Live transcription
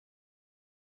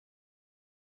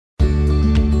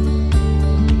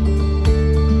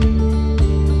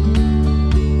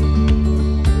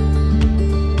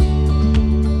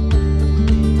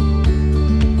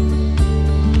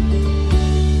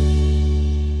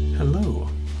Hello,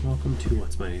 welcome to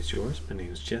What's My Name's Yours. My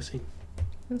name is Jesse.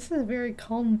 This is a very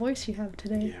calm voice you have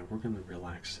today. Yeah, we're gonna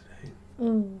relax today.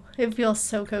 Ooh, it feels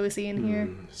so cozy in here.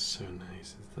 So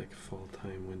nice. It's like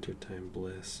fall-time, wintertime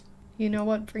bliss. You know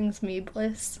what brings me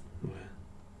bliss? What?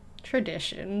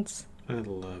 Traditions. I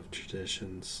love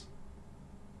traditions.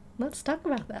 Let's talk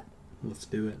about that. Let's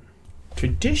do it.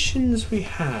 Traditions we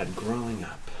had growing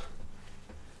up.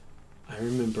 I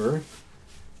remember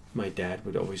my dad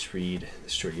would always read the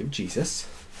story of Jesus.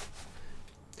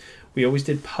 We always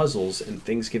did puzzles in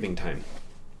Thanksgiving time.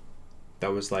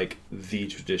 That was like the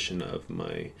tradition of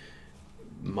my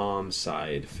mom's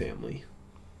side family.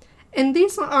 And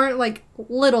these aren't like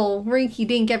little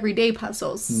rinky-dink everyday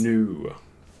puzzles. No.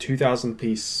 2,000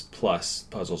 piece plus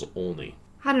puzzles only.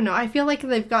 I don't know. I feel like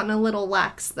they've gotten a little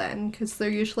lax then, because they're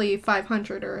usually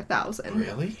 500 or 1,000.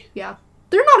 Really? Yeah.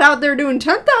 They're not out there doing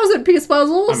 10,000 piece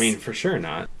puzzles. I mean, for sure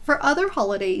not. For other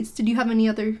holidays, did you have any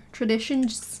other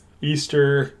traditions?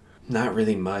 Easter, not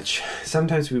really much.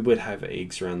 Sometimes we would have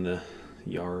eggs around the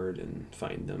yard and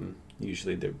find them.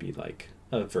 Usually there'd be like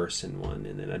a verse in one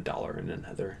and then $1 in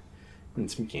another. And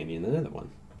some candy in another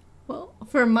one. Well,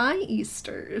 for my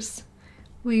Easters,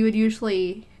 we would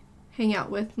usually hang out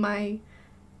with my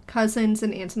cousins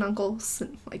and aunts and uncles,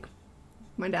 and like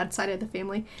my dad's side of the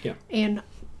family. Yeah. And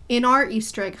in our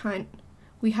Easter egg hunt,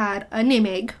 we had a name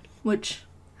egg, which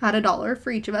had $1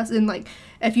 for each of us. And like,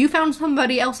 if you found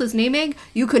somebody else's name egg,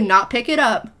 you could not pick it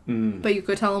up, but you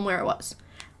could tell them where it was.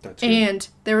 That's good. And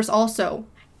there was also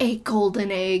a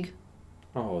golden egg.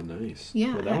 Oh, nice.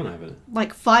 Yeah. Well, that one have it.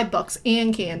 Like $5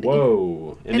 and candy.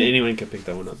 Whoa. And anyone can pick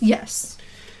that one up. Yes.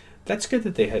 That's good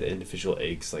that they had individual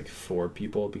eggs like for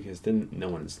people, because then no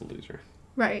one is the loser.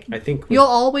 Right. I think you'll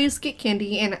always get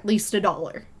candy and at least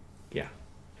 $1. Yeah.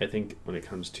 I think when it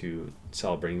comes to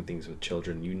celebrating things with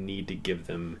children, you need to give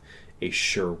them a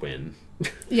sure win.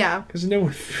 Yeah. Because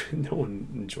no one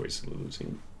enjoys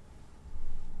losing.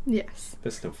 Yes.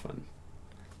 That's no fun.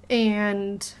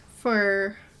 And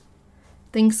for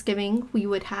Thanksgiving, we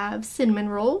would have cinnamon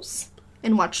rolls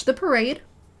and watch the parade.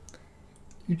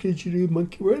 Did you do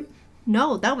monkey bread?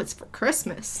 No, that was for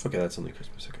Christmas. Okay, that's only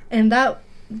Christmas. Okay. And that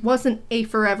wasn't a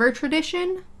forever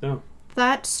tradition. No.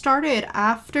 That started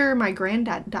after my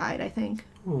granddad died, I think.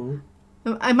 Oh.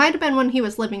 It might have been when he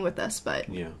was living with us, but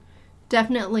Yeah.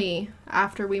 definitely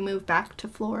after we moved back to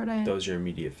Florida. That was your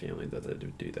immediate family that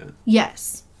would do that.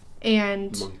 Yes.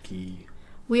 And Monkey.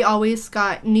 we always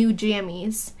got new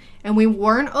jammies, and we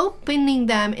weren't opening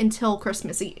them until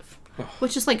Christmas Eve,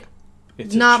 which is like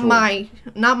not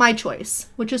my choice,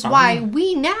 which is why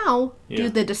we now do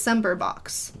the December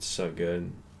box. It's so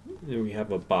good. We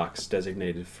have a box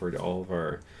designated for all of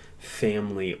our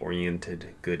family-oriented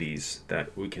goodies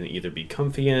that we can either be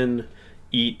comfy in,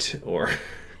 eat, or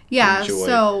enjoy.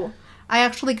 So I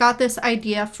actually got this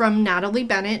idea from Natalie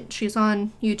Bennett. She's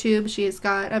on YouTube. She's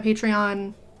got a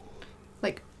Patreon,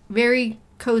 like very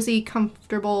cozy,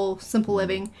 comfortable, simple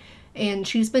living. And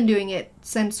she's been doing it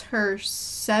since her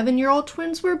 7-year-old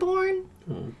twins were born.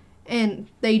 Oh. And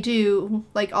they do,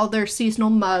 like, all their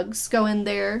seasonal mugs go in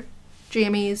there.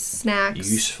 Jammies,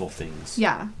 snacks. Useful things.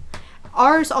 Yeah.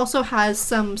 Ours also has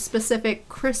some specific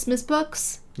Christmas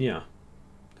books. Yeah.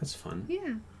 That's fun.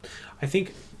 Yeah. I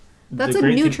think that's a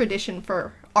new tradition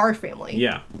for our family.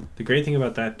 Yeah. The great thing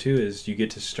about that, too, is you get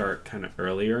to start kind of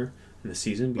earlier in the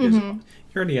season, because you're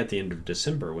already at the end of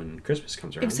December when Christmas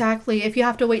comes around. Exactly. If you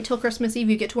have to wait till Christmas Eve,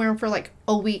 you get to wear them for like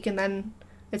a week and then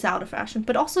it's out of fashion.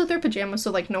 But also they're pajamas,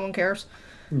 so like no one cares.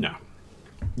 No.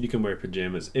 You can wear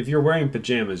pajamas. If you're wearing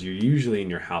pajamas, you're usually in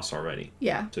your house already.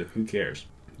 Yeah. So who cares?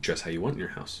 Dress how you want in your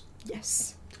house.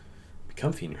 Yes. Be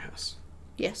comfy in your house.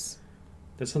 Yes.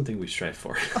 That's something we strive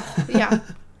for. Oh, yeah.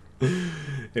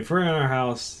 If we're in our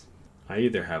house, I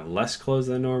either have less clothes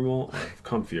than normal or have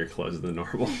comfier clothes than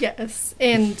normal. Yes.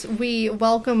 And we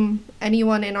welcome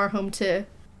anyone in our home to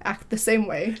act the same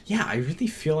way. Yeah, I really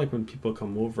feel like when people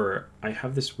come over, I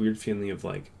have this weird feeling of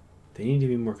like, they need to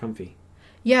be more comfy.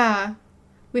 Yeah.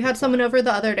 We had someone over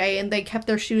the other day and they kept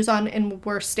their shoes on and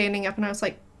were standing up and I was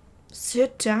like,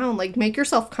 sit down, like make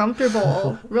yourself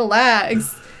comfortable,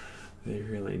 relax. They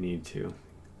really need to.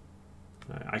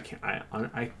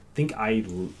 I think I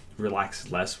relax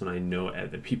less when I know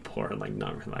other people are like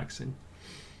not relaxing.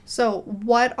 So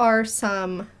what are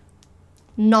some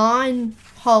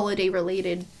non-holiday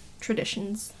related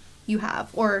traditions you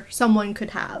have or someone could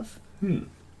have?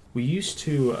 We used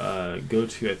to go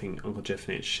to, I think, Uncle Jeff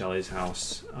and Aunt Shelley's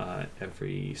house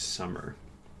every summer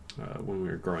when we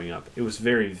were growing up. It was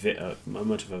very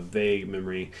much of a vague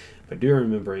memory, but I do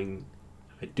remembering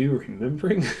I do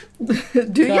remembering.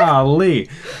 Do you? Golly.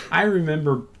 I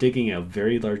remember digging a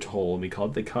very large hole, and we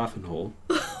called it the coffin hole.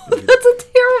 That's a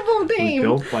terrible name. We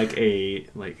built like a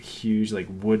huge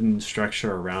wooden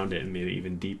structure around it and made it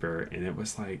even deeper, and it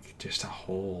was like just a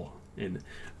hole. And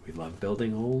we loved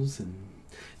building holes, and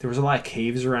there was a lot of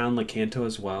caves around Lecanto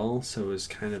as well, so it was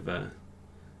kind of I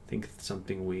think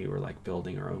something we were like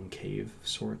building our own cave of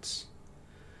sorts.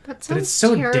 That sounds But it's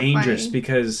so terrifying. dangerous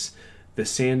because the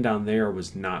sand down there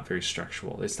was not very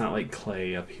structural. It's not like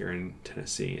clay up here in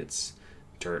Tennessee. It's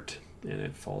dirt, and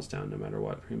it falls down no matter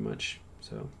what, pretty much.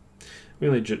 So we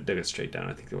only dug it straight down.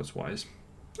 I think that was wise.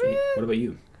 What about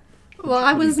you? Well,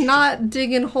 I was not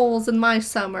digging holes in my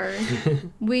summer.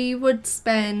 We would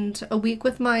spend a week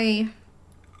with my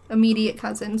immediate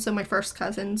cousins, so my first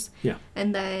cousins. Yeah.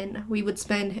 And then we would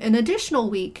spend an additional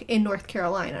week in North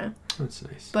Carolina. That's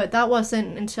nice. But that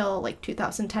wasn't until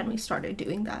 2010 we started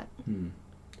doing that.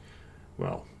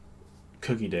 Well,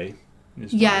 Cookie Day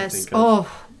is what I Yes. think of,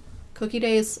 Oh, Cookie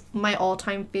Day is my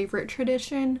all-time favorite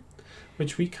tradition.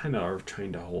 which we kind of are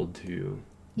trying to hold to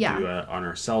Yeah. do on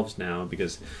ourselves now,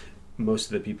 because most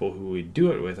of the people who we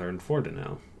do it with are in Florida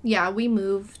now. Yeah, we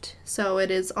moved, so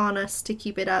it is on us to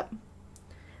keep it up.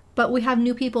 But we have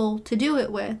new people to do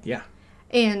it with. Yeah.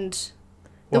 And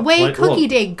the way Cookie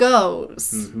Day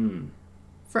goes, Mm-hmm.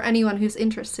 for anyone who's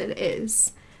interested,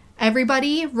 is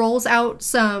everybody rolls out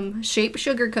some shaped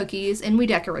sugar cookies and we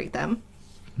decorate them.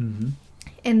 Mm-hmm.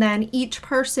 And then each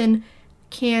person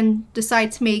can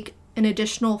decide to make an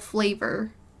additional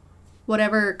flavor.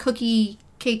 Whatever cookie,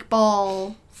 cake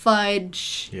ball,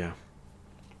 fudge, Yeah.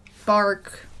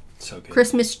 bark, So good.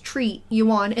 Christmas treat you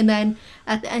want. And then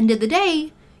at the end of the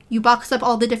day, you box up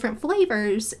all the different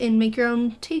flavors and make your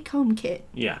own take-home kit.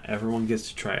 Yeah, everyone gets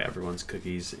to try everyone's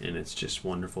cookies, and it's just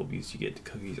wonderful because you get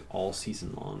cookies all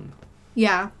season long.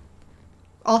 Yeah.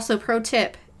 Also, pro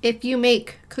tip, if you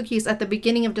make cookies at the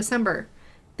beginning of December,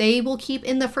 they will keep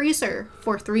in the freezer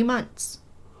for 3 months.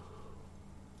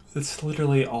 It's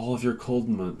literally all of your cold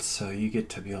months, so you get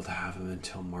to be able to have them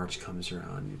until March comes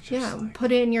around. You just Yeah,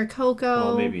 put it in your cocoa.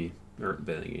 Well, maybe, or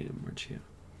beginning of March, yeah.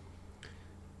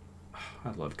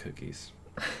 I love cookies.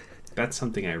 That's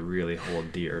something I really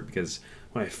hold dear, because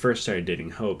when I first started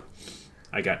dating Hope,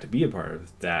 I got to be a part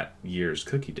of that year's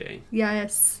cookie day.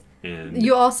 Yes. And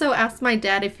You also asked my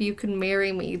dad if you could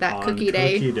marry me that cookie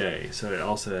day. Cookie day, so it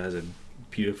also has a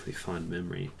beautifully fond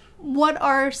memory. What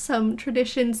are some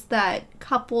traditions that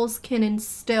couples can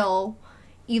instill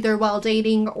either while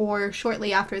dating or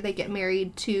shortly after they get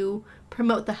married to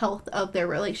promote the health of their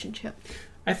relationship?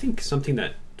 I think something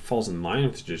that falls in line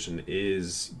with tradition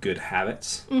is good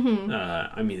habits. Mm-hmm.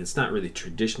 I mean, it's not really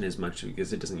tradition as much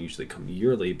because it doesn't usually come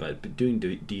yearly, but doing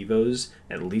devos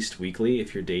at least weekly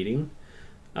if you're dating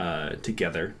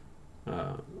together,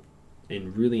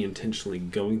 and really intentionally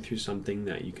going through something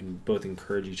that you can both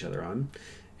encourage each other on,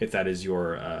 if that is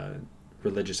your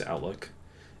religious outlook.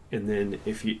 And then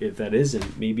if that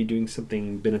isn't, maybe doing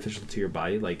something beneficial to your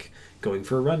body, like going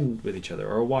for a run with each other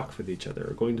or a walk with each other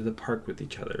or going to the park with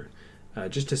each other.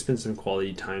 Just to spend some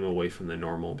quality time away from the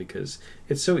normal, because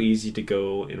it's so easy to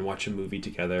go and watch a movie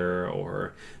together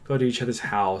or go to each other's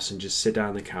house and just sit down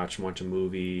on the couch and watch a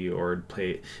movie, or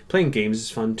playing games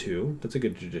is fun too. That's a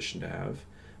good tradition to have.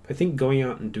 But I think going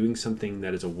out and doing something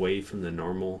that is away from the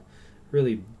normal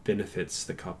really benefits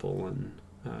the couple and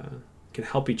can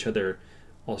help each other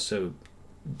also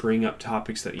bring up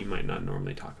topics that you might not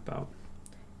normally talk about.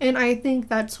 And I think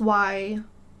that's why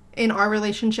in our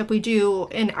relationship we do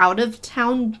an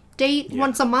out-of-town date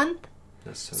once a month.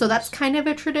 So that's kind of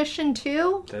a tradition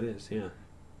too. That is, yeah.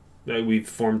 We've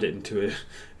formed it into a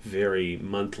very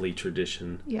monthly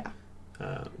tradition. Yeah.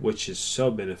 Which is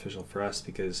so beneficial for us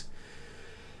because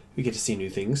we get to see new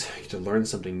things. We get to learn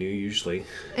something new usually.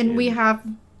 And we have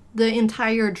the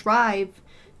entire drive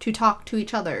to talk to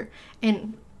each other.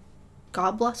 And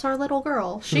God bless our little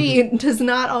girl. She does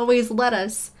not always let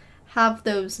us have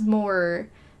those more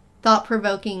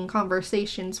thought-provoking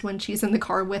conversations when she's in the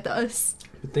car with us.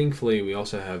 But thankfully, we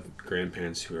also have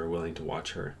grandparents who are willing to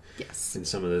watch her. Yes. In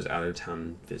some of those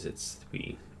out-of-town visits,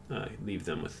 we leave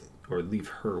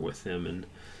her with them, and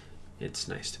it's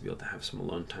nice to be able to have some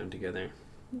alone time together.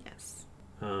 Yes.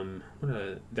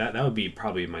 That would be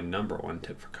probably my number one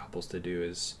tip for couples to do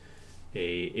is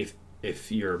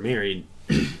if you're married,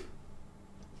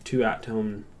 2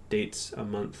 out-of-town dates a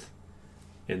month,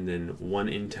 and then 1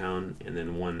 in town, and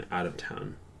then 1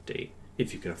 out-of-town date,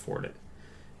 if you can afford it.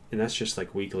 And that's just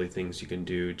like weekly things you can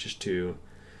do just to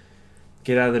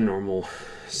get out of the normal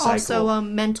cycle. Also a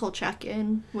mental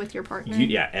check-in with your partner.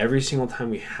 Every single time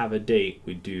we have a date,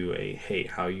 we do hey,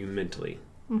 how are you mentally?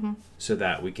 so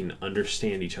that we can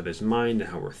understand each other's mind and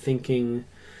how we're thinking,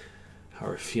 how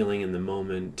we're feeling in the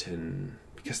moment. And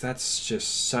because that's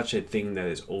just such a thing that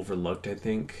is overlooked, I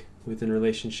think, within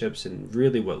relationships, and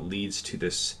really what leads to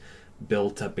this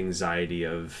built-up anxiety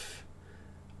of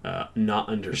not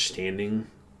understanding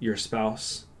your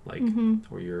spouse, like,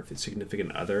 or your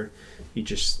significant other.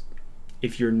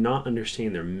 If you're not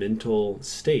understanding their mental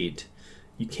state,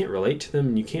 you can't relate to them,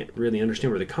 and you can't really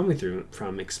understand where they're coming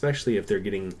from, especially if they're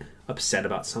getting upset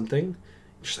about something.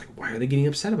 You're just like, why are they getting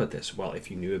upset about this? Well,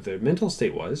 if you knew what their mental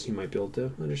state was, you might be able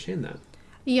to understand that.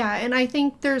 Yeah, and I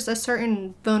think there's a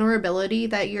certain vulnerability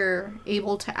that you're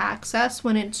able to access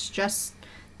when it's just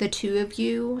the two of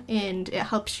you, and it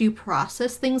helps you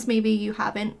process things maybe you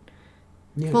haven't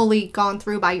fully gone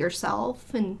through by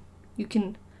yourself, and you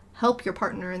can help your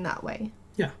partner in that way.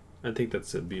 Yeah, I think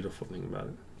that's a beautiful thing about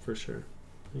it, for sure.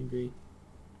 I agree.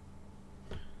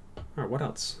 All right, what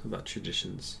else about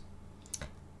traditions?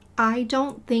 I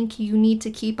don't think you need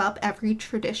to keep up every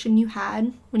tradition you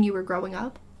had when you were growing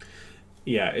up.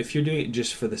 Yeah, if you're doing it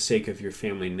just for the sake of your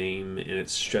family name and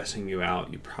it's stressing you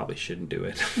out, you probably shouldn't do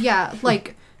it. Yeah,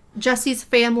 like Jesse's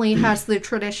family has the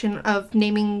tradition of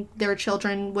naming their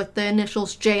children with the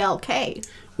initials JLK.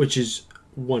 Which is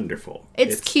wonderful.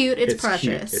 It's cute. It's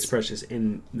precious. Cute, it's precious.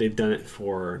 And they've done it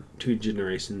for 2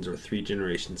 generations or 3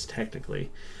 generations, technically.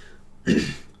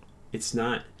 It's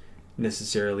not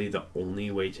necessarily the only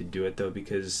way to do it, though,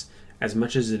 because as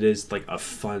much as it is like a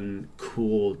fun,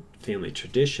 cool family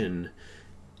tradition,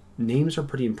 names are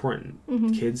pretty important.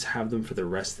 Kids have them for the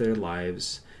rest of their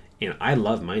lives. And I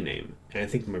love my name. And I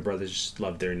think my brothers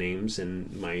love their names,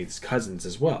 and my cousins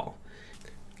as well.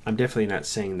 I'm definitely not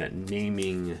saying that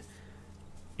naming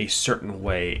a certain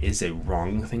way is a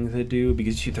wrong thing to do,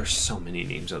 because there's so many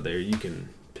names out there. You can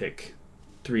pick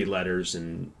 3 letters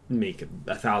and make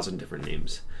 1,000 different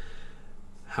names.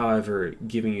 However,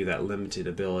 giving you that limited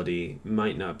ability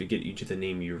might not get you to the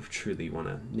name you truly want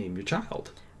to name your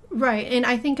child. Right, and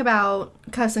I think about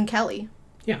cousin Kelly.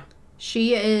 Yeah.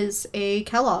 She is a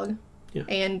Kellogg. Yeah.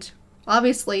 And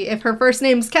obviously, if her first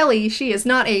name's Kelly, she is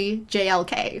not a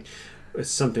JLK. It's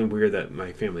something weird that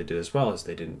my family did as well, is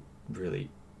they didn't really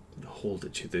hold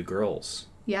it to the girls.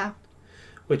 Yeah.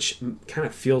 Which kind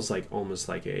of feels like almost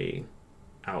like a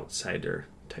outsider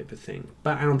type of thing.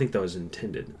 But I don't think that was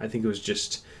intended. I think it was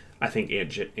just,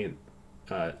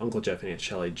 Uncle Jeff and Aunt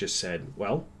Shelley just said,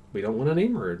 well, we don't want to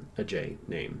name her a J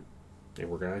name, and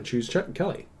we're going to choose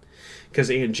Kelly. Because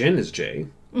Aunt Jen is J.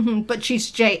 But she's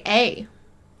J.A.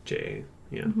 J.A.,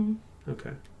 yeah.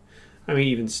 Okay. I mean,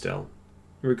 even still,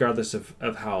 regardless of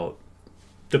how,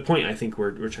 the point I think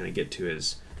we're trying to get to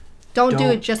is, Don't do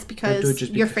it just because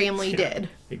your family did.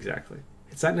 Exactly.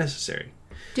 It's not necessary.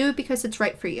 Do it because it's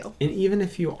right for you. And even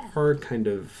if you are kind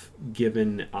of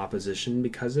given opposition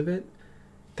because of it,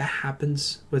 that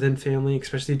happens within family,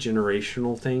 especially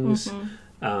generational things.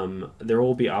 There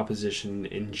will be opposition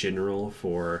in general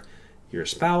for your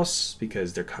spouse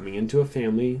because they're coming into a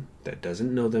family that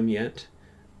doesn't know them yet.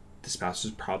 The spouse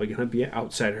is probably going to be an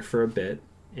outsider for a bit,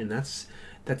 and that's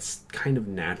kind of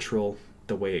natural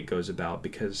the way it goes about,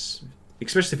 because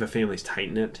especially if a family's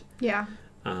tight-knit. Yeah.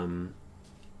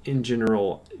 In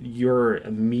general, your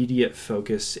immediate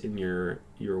focus and your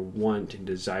want and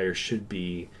desire should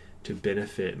be to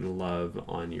benefit and love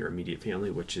on your immediate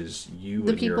family, which is you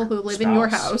the and your people who live spouse. in your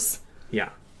house. Yeah.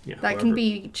 That can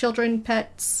be children,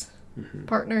 pets,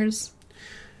 partners.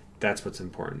 That's what's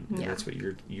important. And that's what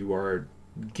you are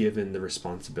given the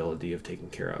responsibility of taking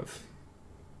care of.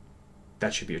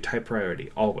 That should be your top priority,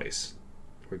 always.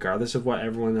 Regardless of what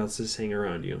everyone else is saying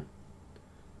around you.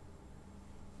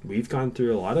 We've gone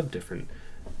through a lot of different,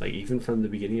 like even from the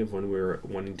beginning of when we were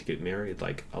wanting to get married,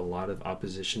 like a lot of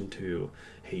opposition to,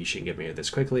 hey, you shouldn't get married this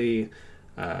quickly.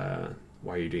 Why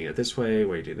are you doing it this way?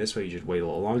 Why are you doing it this way? You should wait a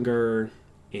little longer.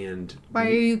 And why are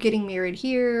you getting married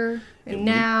here and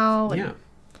now? Yeah.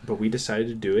 But we decided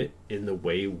to do it in the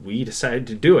way we decided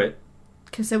to do it.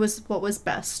 Because it was what was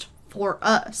best for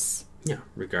us. Yeah,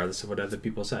 regardless of what other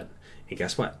people said. And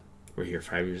guess what? We're here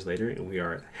 5 years later, and we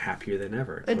are happier than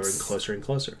ever. We're closer and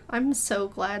closer. I'm so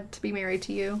glad to be married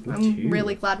to you. Me I'm too.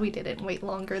 Really glad we didn't wait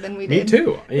longer than we did. Me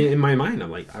too. In my mind,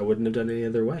 I'm like, I wouldn't have done it any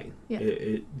other way.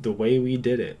 Yeah. The way we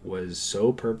did it was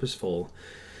so purposeful.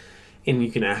 And you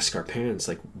can ask our parents,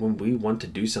 like, when we want to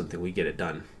do something, we get it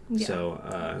done. Yeah.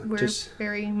 So, we're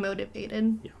very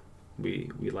motivated. Yeah.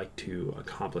 We like to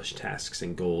accomplish tasks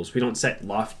and goals. We don't set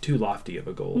too lofty of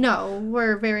a goal. No,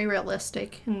 we're very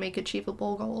realistic and make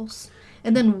achievable goals.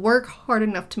 And then work hard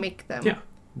enough to make them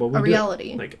a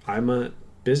reality. Like, I'm a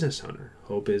business owner.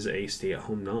 Hope is a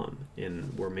stay-at-home mom.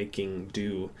 And we're making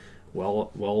do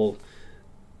well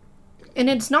And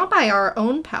it's not by our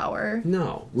own power.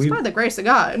 No. It's by the grace of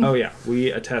God. Oh, yeah.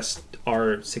 We attest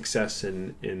our success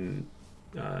in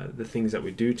the things that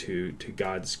we do to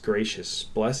God's gracious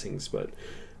blessings, but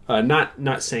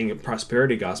not saying a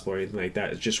prosperity gospel or anything like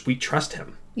that. It's just we trust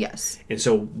Him. Yes. And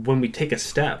so when we take a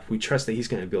step, we trust that He's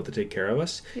going to be able to take care of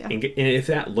us. Yeah. And if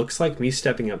that looks like me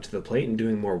stepping up to the plate and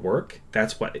doing more work,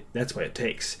 that's what it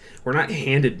takes. We're not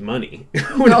handed money.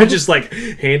 We're not just like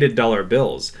handed dollar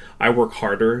bills. I work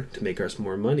harder to make us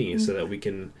more money so that we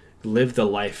can live the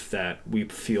life that we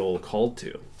feel called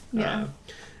to. Yeah.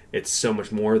 It's so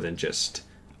much more than just,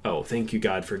 oh, thank you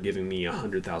God for giving me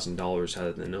 $100,000 out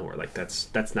of the nowhere. Like that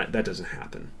doesn't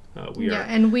happen.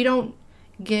 And we don't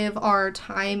give our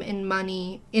time and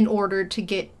money in order to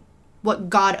get what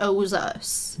God owes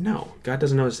us. No, God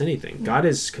doesn't owe us anything. God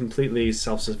is completely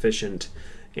self-sufficient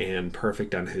and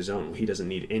perfect on His own. He doesn't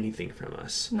need anything from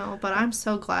us. No, but I'm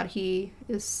so glad He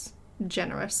is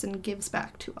generous and gives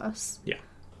back to us. Yeah.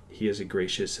 He is a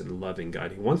gracious and loving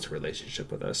God. He wants a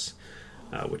relationship with us,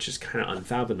 which is kind of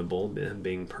unfathomable, Him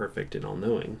being perfect and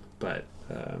all-knowing. But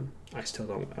I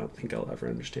don't think I'll ever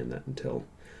understand that until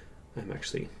I'm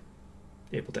actually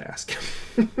able to ask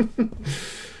Him.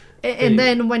 And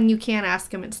then when you can't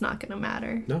ask Him, it's not going to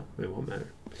matter. No, it won't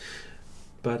matter.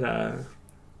 But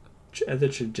other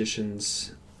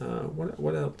traditions,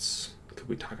 what else could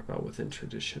we talk about within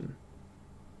tradition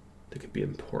that could be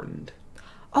important?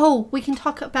 Oh, we can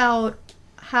talk about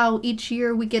how each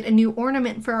year we get a new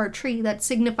ornament for our tree that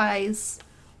signifies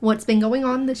what's been going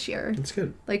on this year. That's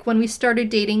good. Like when we started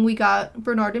dating, we got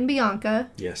Bernard and Bianca.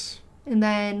 Yes. And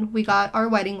then we got our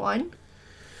wedding one.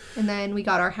 And then we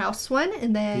got our house one.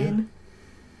 And then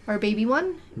our baby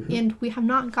one. Mm-hmm. And we have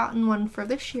not gotten one for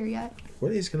this year yet.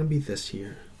 What is going to be this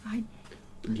year?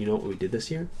 You know what we did this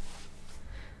year?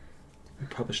 We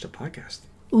published a podcast.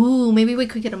 Ooh, maybe we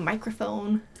could get a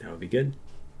microphone. That would be good.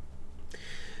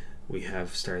 We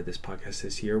have started this podcast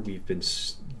this year. We've been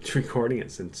recording it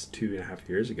since 2.5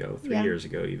 years ago, 3 years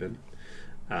ago even.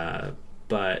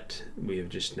 But we have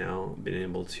just now been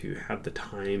able to have the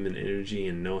time and energy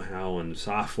and know-how and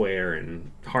software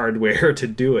and hardware to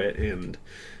do it. And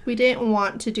we didn't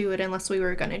want to do it unless we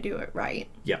were going to do it right.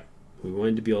 Yeah. We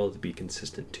wanted to be able to be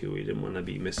consistent too. We didn't want to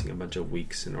be missing a bunch of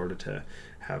weeks in order to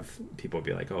have people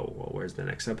be like, oh, well, where's the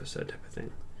next episode type of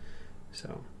thing.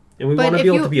 So, and we want to be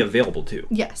able to be available too.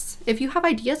 Yes. If you have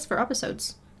ideas for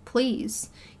episodes, please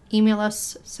email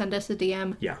us, send us a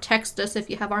DM, text us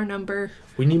if you have our number.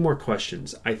 We need more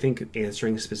questions. I think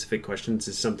answering specific questions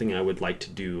is something I would like to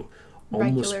do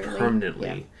almost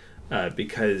permanently,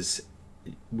 because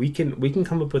we can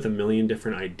come up with a million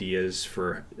different ideas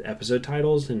for episode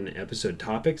titles and episode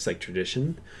topics like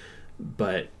tradition,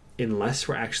 but unless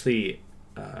we're actually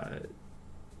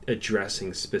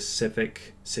addressing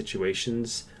specific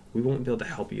situations, we won't be able to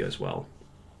help you as well.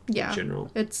 Yeah, general.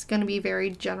 It's going to be very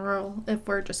general if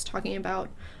we're just talking about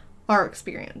our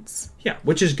experience. Yeah,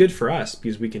 which is good for us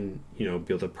because we can, be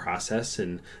able to process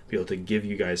and be able to give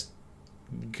you guys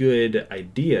good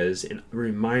ideas and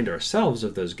remind ourselves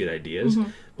of those good ideas.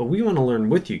 Mm-hmm. But we want to learn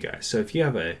with you guys. So if you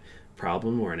have a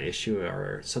problem or an issue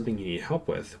or something you need help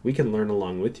with, we can learn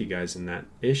along with you guys in that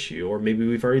issue. Or maybe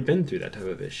we've already been through that type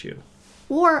of issue.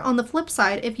 Or on the flip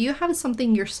side, if you have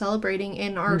something you're celebrating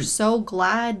and are so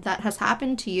glad that has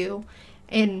happened to you,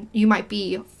 and you might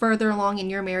be further along in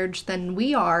your marriage than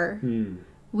we are,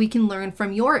 we can learn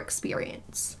from your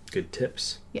experience. Good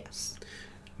tips. Yes.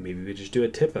 Maybe we just do a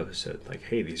tip episode. Like,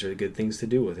 hey, these are the good things to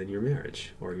do within your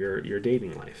marriage or your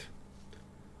dating life.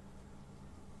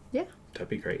 Yeah. That'd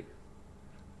be great.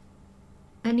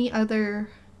 Any other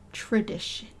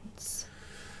traditions?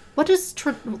 What does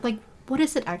what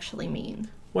does it actually mean?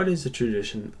 What is a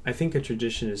tradition? I think a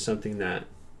tradition is something that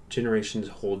generations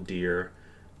hold dear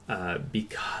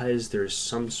because there's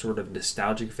some sort of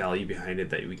nostalgic value behind it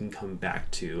that we can come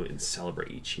back to and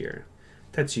celebrate each year.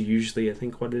 That's usually, I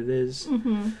think, what it is.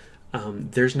 Mm-hmm.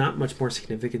 There's not much more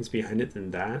significance behind it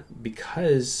than that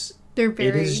because they're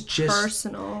very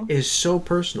personal. It is so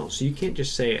personal. So you can't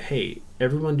just say, hey,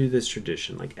 everyone do this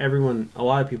tradition. Like a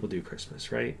lot of people do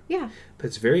Christmas, right? Yeah. But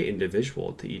it's very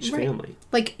individual to each family.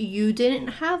 Like you didn't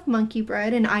have monkey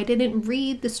bread and I didn't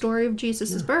read the story of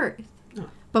Jesus' birth. No.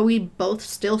 But we both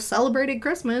still celebrated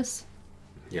Christmas.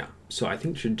 Yeah. So I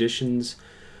think traditions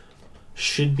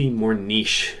should be more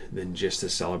niche than just a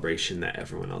celebration that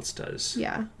everyone else does.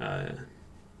 Yeah.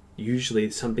 Usually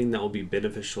something that will be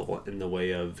beneficial in the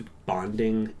way of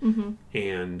bonding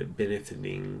and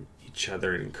benefiting each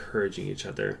other and encouraging each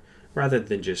other rather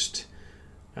than just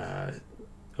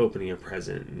opening a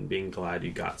present and being glad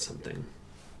you got something.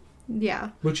 Yeah.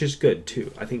 Which is good,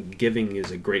 too. I think giving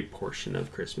is a great portion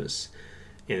of Christmas.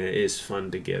 And it is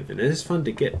fun to give. And it is fun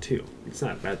to get, too. It's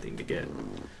not a bad thing to get.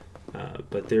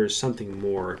 But there's something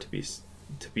more to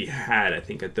be had, I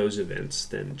think, at those events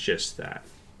than just that.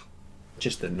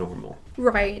 Just the normal.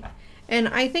 Right. And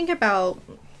I think about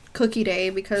Cookie Day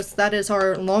because that is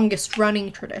our longest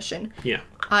running tradition. Yeah.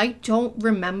 I don't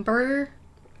remember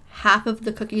half of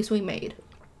the cookies we made.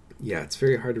 Yeah, it's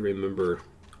very hard to remember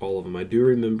all of them. I do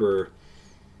remember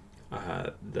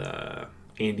the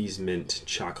Andy's Mint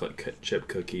chocolate chip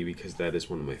cookie because that is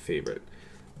one of my favorite.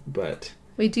 But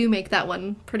we do make that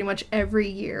one pretty much every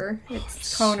year.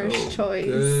 It's Connor's so choice.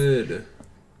 Good.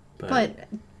 But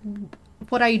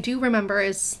what I do remember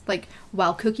is, like,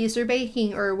 while cookies are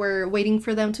baking or we're waiting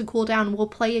for them to cool down, we'll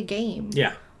play a game.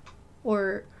 Yeah.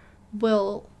 Or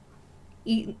we'll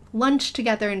eat lunch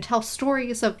together and tell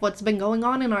stories of what's been going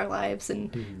on in our lives.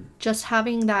 And just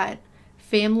having that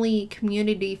family,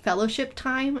 community, fellowship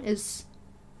time is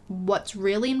what's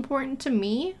really important to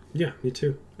me. Yeah, me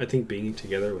too. I think being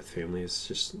together with family is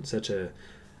just such a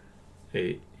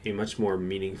much more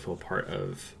meaningful part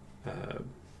of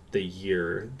the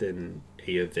year than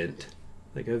a event.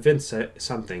 Like, an event's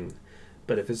something,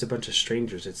 but if it's a bunch of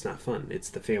strangers, it's not fun. It's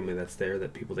the family that's there, the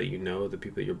people that you know, the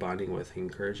people that you're bonding with,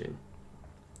 encouraging.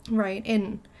 Right,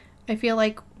 and I feel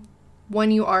like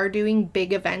when you are doing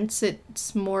big events,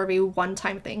 it's more of a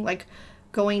one-time thing. Like,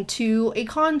 going to a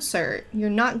concert, you're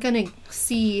not going to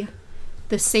see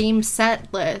the same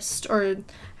set list or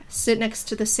sit next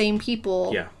to the same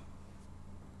people. Yeah.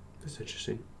 That's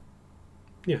interesting.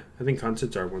 Yeah, I think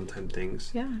concerts are one-time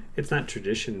things. Yeah. It's not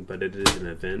tradition, but it is an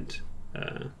event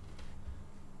that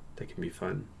can be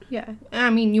fun. Yeah.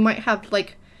 I mean, you might have,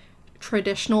 like,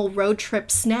 traditional road trip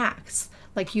snacks.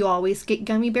 Like, you always get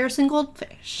gummy bears and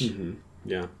goldfish. Mm-hmm.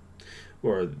 Yeah.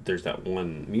 Or there's that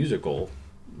one musical,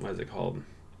 what is it called?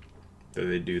 That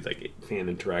they do, like, fan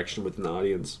interaction with an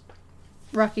audience.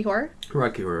 Rocky Horror?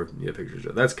 Rocky Horror, yeah, pictures.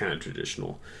 That's kind of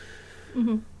traditional.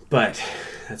 Mm-hmm. But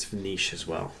that's niche as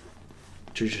well.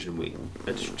 A tradition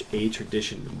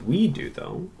we do,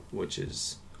 though, which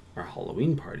is our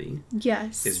Halloween party.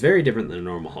 Yes. Is very different than a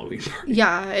normal Halloween party.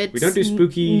 Yeah, it's we don't do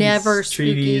spooky, never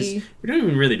treaties. spooky. We don't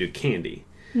even really do candy.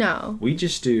 No. We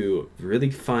just do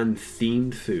really fun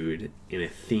themed food in a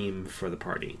theme for the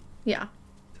party. Yeah.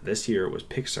 So this year it was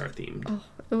Pixar themed. Oh,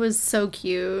 it was so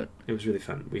cute. It was really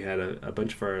fun. We had a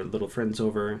bunch of our little friends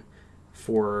over,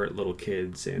 4 little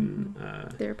kids and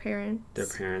their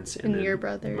parents. and your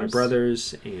brothers. my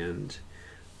brothers, and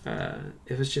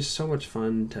it was just so much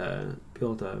fun to be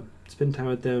able to spend time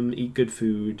with them, eat good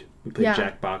food. We played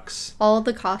Jackbox. All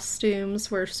the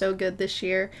costumes were so good this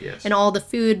year. Yes. And all the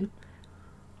food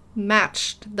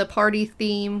matched the party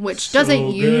theme, which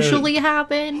doesn't usually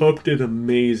happen. Hope did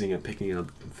amazing at picking out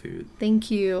food. Thank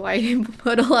you. I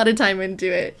put a lot of time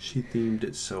into it. She themed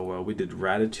it so well. We did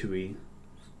ratatouille,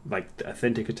 like the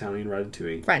authentic Italian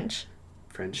ratatouille. French.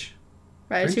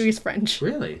 Ratatouille's French.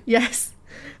 Really? Yes.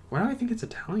 Why do I think it's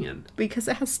Italian? Because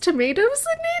it has tomatoes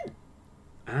in it.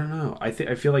 I don't know. I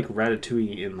feel like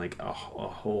ratatouille in like a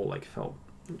whole like felt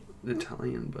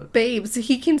Italian, but babes,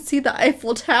 he can see the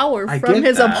Eiffel Tower from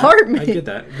his apartment. I get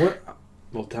that.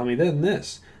 Well, tell me then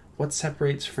this. What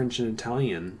separates French and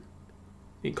Italian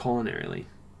culinarily?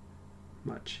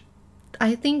 Much.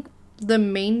 I think the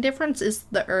main difference is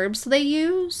the herbs they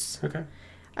use. Okay.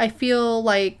 I feel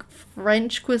like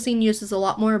French cuisine uses a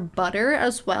lot more butter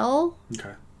as well.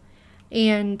 Okay.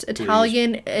 And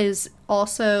Italian is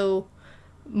also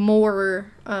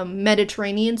more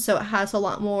Mediterranean, so it has a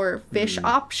lot more fish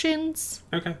options.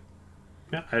 Okay.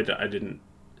 Yeah,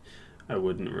 I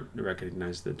wouldn't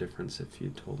recognize the difference if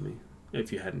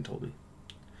you hadn't told me.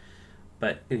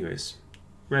 But anyways,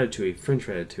 ratatouille, French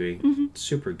ratatouille,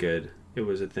 super good. It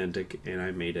was authentic, and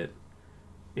I made it,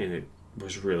 and it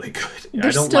was really good.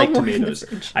 I don't like tomatoes.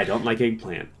 I don't like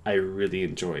eggplant. I really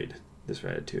enjoyed this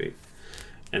ratatouille.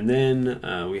 And then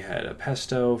we had a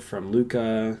pesto from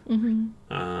Luca.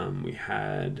 Mm-hmm. We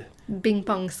had Bing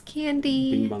Bong's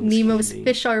candy. Nemo's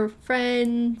fish are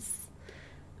friends.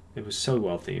 It was so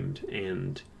well themed,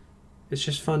 and it's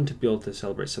just fun to be able to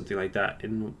celebrate something like that.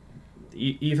 And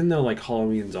even though like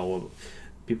Halloween's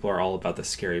people are all about the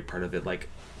scary part of it, like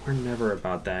we're never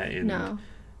about that. And no.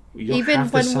 Even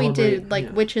when we did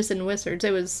like witches and wizards,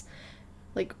 it was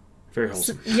like very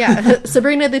wholesome.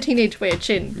 Sabrina the Teenage Witch,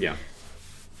 and yeah.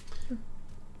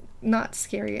 Not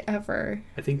scary ever.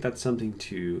 I think that's something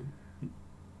to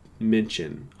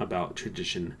mention about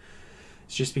tradition.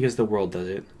 It's just because the world does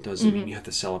it doesn't mean you have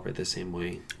to celebrate the same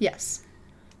way. Yes.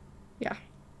 Yeah.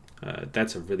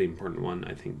 That's a really important one,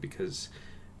 I think, because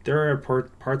there are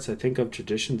parts I think of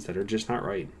traditions that are just not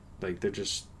right. Like, they're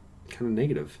just kind of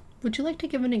negative. Would you like to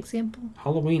give an example?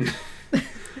 Halloween.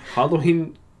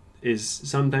 Halloween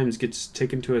sometimes gets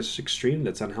taken to an extreme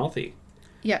that's unhealthy.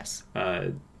 Yes.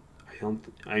 I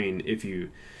mean, if you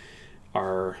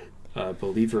are a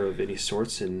believer of any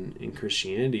sorts in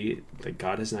Christianity, that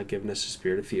God has not given us a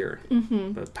spirit of fear,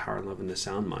 but power, love, and a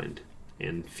sound mind.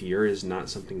 And fear is not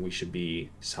something we should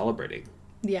be celebrating.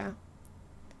 Yeah.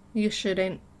 You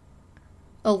shouldn't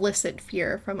elicit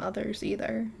fear from others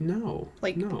either. No.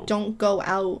 Like, no. Don't go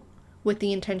out with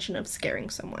the intention of scaring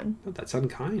someone. No, that's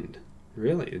unkind.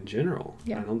 Really, in general.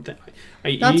 Yeah. I don't think...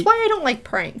 That's why I don't like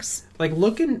pranks. Like,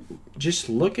 just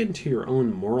look into your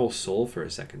own moral soul for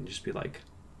a second. Just be like,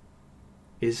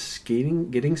 is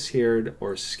getting scared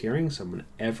or scaring someone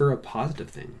ever a positive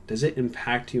thing? Does it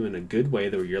impact you in a good way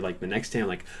that you're like, the next day I'm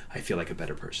like, I feel like a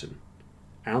better person?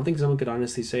 I don't think someone could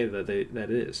honestly say that it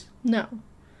is. No.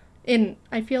 And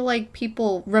I feel like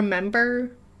people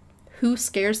remember who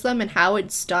scares them and how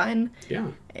it's done. Yeah.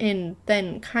 And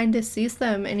then kind of sees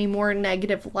them in a more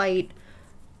negative light,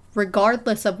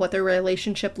 regardless of what their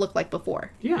relationship looked like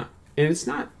before. Yeah. And it's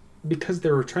not because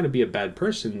they were trying to be a bad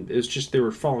person. It's just they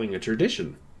were following a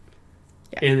tradition.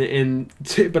 Yeah.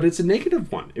 But it's a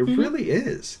negative one. It really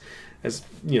is. As,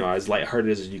 as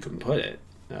lighthearted as you can put it.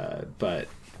 But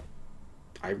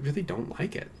I really don't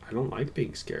like it. I don't like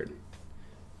being scared.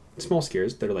 Small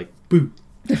scares that are like, boo.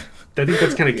 I think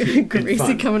that's kind of cute.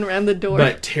 Gracie coming around the door.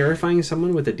 But terrifying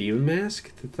someone with a demon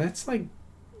mask, that's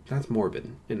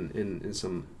morbid in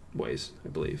some ways, I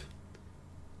believe.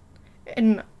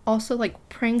 And also, like,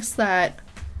 pranks that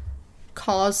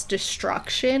cause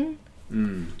destruction.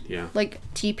 Yeah. Like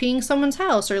TPing someone's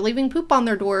house or leaving poop on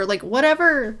their door. Like,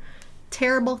 whatever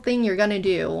terrible thing you're gonna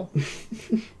do.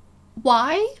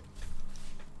 Why?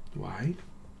 Why?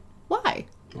 Why?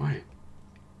 Why?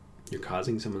 You're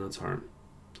causing someone else harm.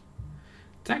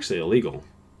 It's actually illegal.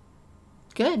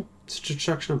 Good. It's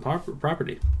destruction of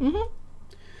property. But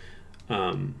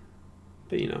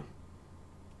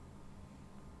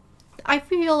I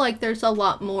feel like there's a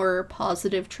lot more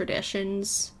positive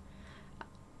traditions,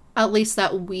 at least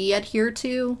that we adhere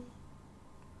to.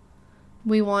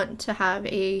 We want to have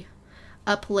a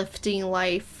uplifting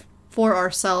life for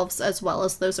ourselves as well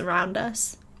as those around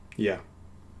us. Yeah.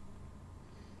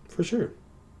 For sure.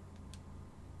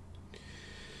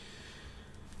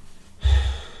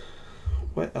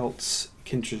 What else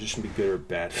can tradition be good or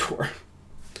bad for?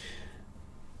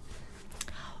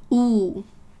 Ooh.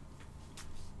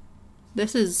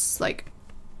 This is, like,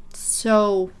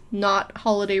 so not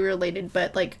holiday related,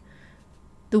 but, like,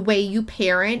 the way you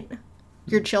parent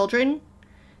your children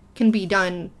can be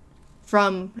done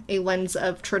from a lens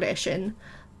of tradition.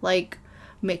 Like,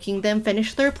 making them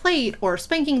finish their plate, or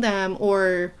spanking them,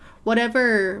 or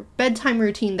whatever bedtime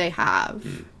routine they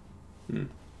have.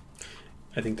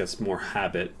 I think that's more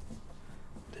habit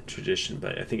than tradition,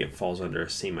 but I think it falls under the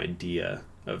same idea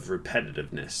of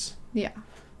repetitiveness. Yeah.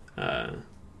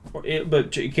 But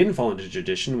it can fall into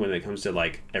tradition when it comes to,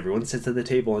 like, everyone sits at the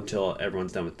table until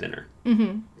everyone's done with dinner.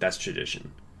 That's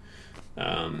tradition.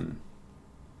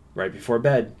 Right before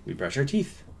bed, we brush our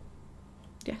teeth.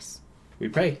 Yes. We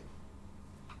pray.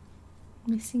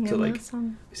 We sing a little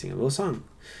song. We sing a little song.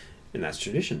 And that's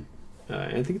tradition.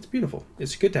 And I think it's beautiful.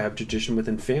 It's good to have tradition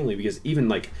within family because even,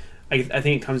 like, I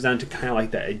think it comes down to kind of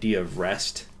like that idea of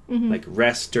rest. Like,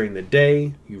 rest during the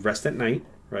day. You rest at night,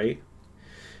 right?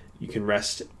 You can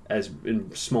rest as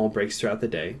in small breaks throughout the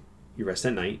day. You rest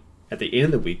at night. At the end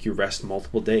of the week, you rest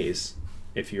multiple days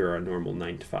if you're a normal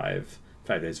 9 to 5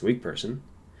 days a week person.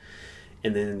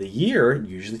 And then in the year,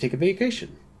 you usually take a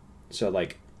vacation. So,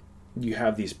 like, you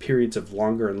have these periods of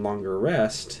longer and longer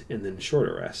rest and then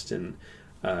shorter rest. And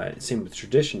same with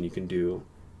tradition. You can do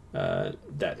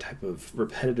that type of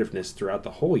repetitiveness throughout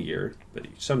the whole year, but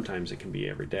sometimes it can be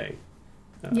every day.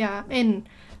 Yeah, and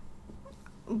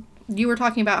you were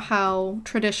talking about how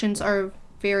traditions are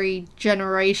very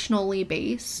generationally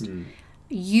based.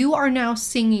 You are now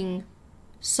singing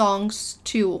songs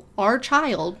to our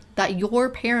child that your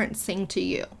parents sing to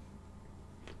you.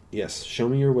 Yes, Show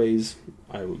Me Your Ways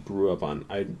I grew up on.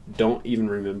 I don't even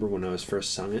remember when I was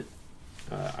first sung it.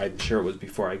 I'm sure it was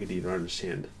before I could even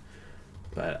understand.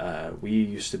 But we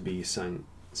used to be saying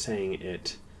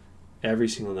it every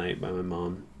single night by my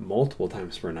mom, multiple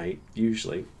times per night,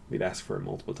 usually. We'd ask for it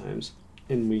multiple times.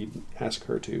 And we'd ask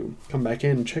her to come back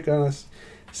in, check on us,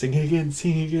 sing again,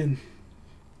 sing again.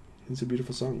 It's a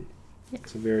beautiful song. Yeah.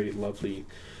 It's a very lovely,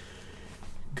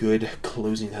 good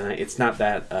closing tonight. It's not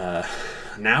that,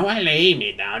 now I lay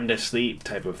me down to sleep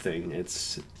type of thing.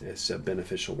 It's a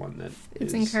beneficial one that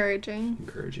it's encouraging.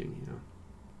 Encouraging,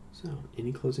 So,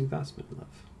 any closing thoughts, my love?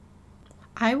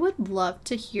 I would love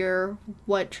to hear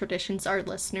what traditions our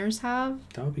listeners have.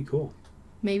 That would be cool.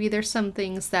 Maybe there's some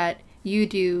things that you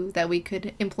do that we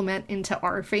could implement into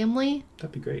our family.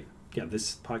 That'd be great. Yeah,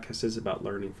 this podcast is about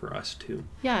learning for us too.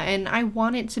 Yeah, and I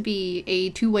want it to be a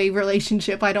two-way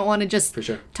relationship. I don't want to just For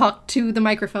sure. talk to the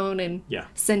microphone and Yeah.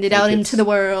 send it out into the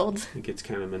world. It gets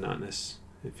kind of monotonous.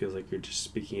 It feels like you're just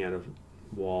speaking out of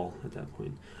a wall at that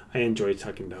point. I enjoy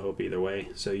talking to Hope either way,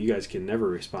 so you guys can never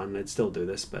respond. I'd still do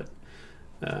this, but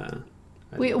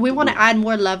we want to add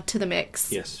more love to the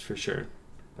mix. Yes, for sure.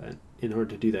 But in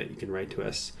order to do that, you can write to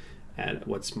us at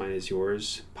what's mine is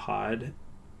yours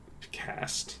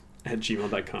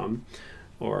podcast@gmail.com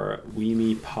or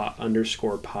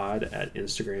weeme_pod at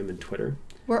Instagram and Twitter.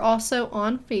 We're also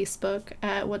on Facebook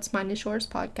at What's Mine Is Yours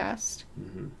podcast.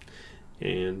 Mm-hmm.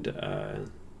 And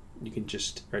you can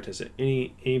just write us at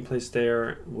any place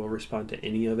there. We'll respond to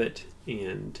any of it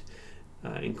and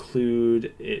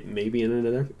include it maybe in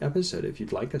another episode if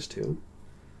you'd like us to.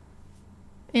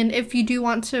 And if you do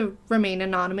want to remain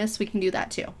anonymous, we can do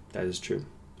that too. That is true.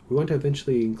 We want to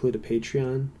eventually include a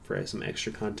Patreon for some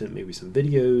extra content, maybe some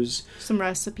videos, some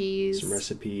recipes, and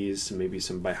maybe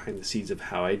some behind the scenes of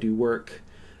how I do work,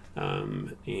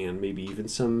 and maybe even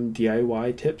some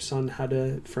DIY tips on how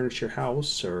to furnish your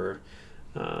house, or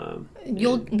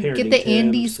you'll get the tips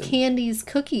Andy's Candies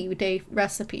cookie day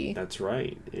recipe. That's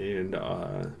right. And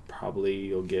probably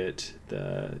you'll get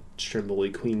the Stromboli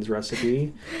Queen's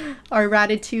recipe. Our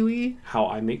Ratatouille. How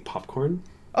I make popcorn.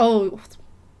 Oh,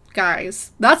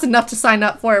 guys, that's enough to sign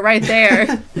up for it right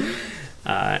there.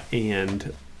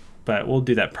 But we'll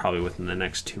do that probably within the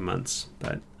next 2 months.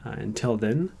 But until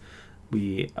then,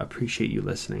 we appreciate you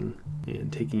listening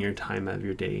and taking your time out of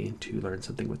your day to learn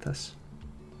something with us.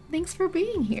 Thanks for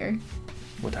being here.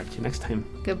 We'll talk to you next time.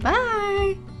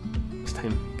 Goodbye. Next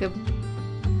time. Goodbye.